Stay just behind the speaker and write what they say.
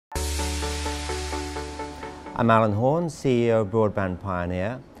I'm Alan Horne, CEO of Broadband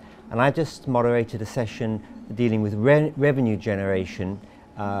Pioneer, and I just moderated a session dealing with revenue generation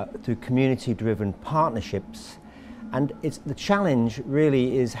through community-driven partnerships. And the challenge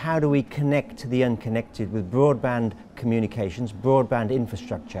really is, how do we connect the unconnected with broadband communications, broadband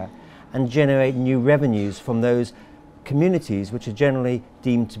infrastructure, and generate new revenues from those communities which are generally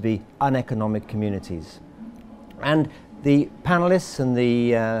deemed to be uneconomic communities. And the panelists and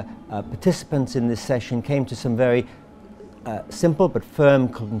the participants in this session came to some very simple but firm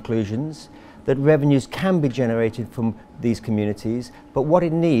conclusions that revenues can be generated from these communities, but what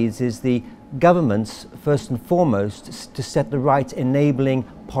it needs is the governments, first and foremost, to set the right enabling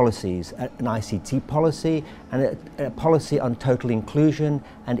policies, an ICT policy and a policy on total inclusion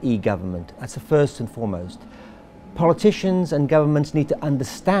and e-government. That's the first and foremost. Politicians and governments need to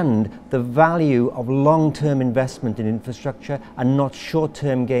understand the value of long-term investment in infrastructure and not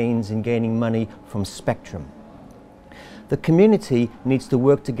short-term gains in gaining money from spectrum. The community needs to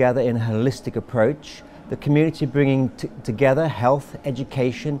work together in a holistic approach, the community bringing together health,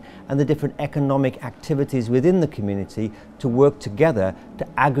 education and the different economic activities within the community to work together to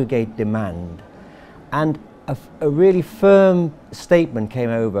aggregate demand. And a really firm statement came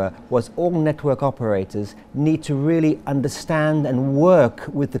over was all network operators need to really understand and work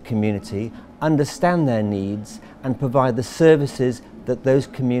with the community, understand their needs and provide the services that those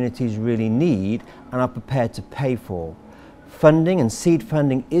communities really need and are prepared to pay for. Funding and seed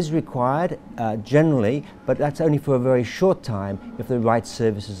funding is required generally, but that's only for a very short time if the right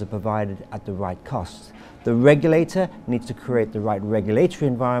services are provided at the right cost. The regulator needs to create the right regulatory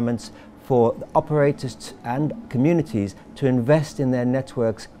environments for operators and communities to invest in their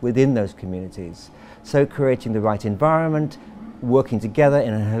networks within those communities. So creating the right environment, working together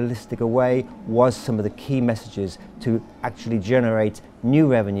in a holistic way was some of the key messages to actually generate new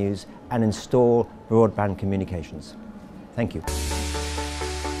revenues and install broadband communications. Thank you.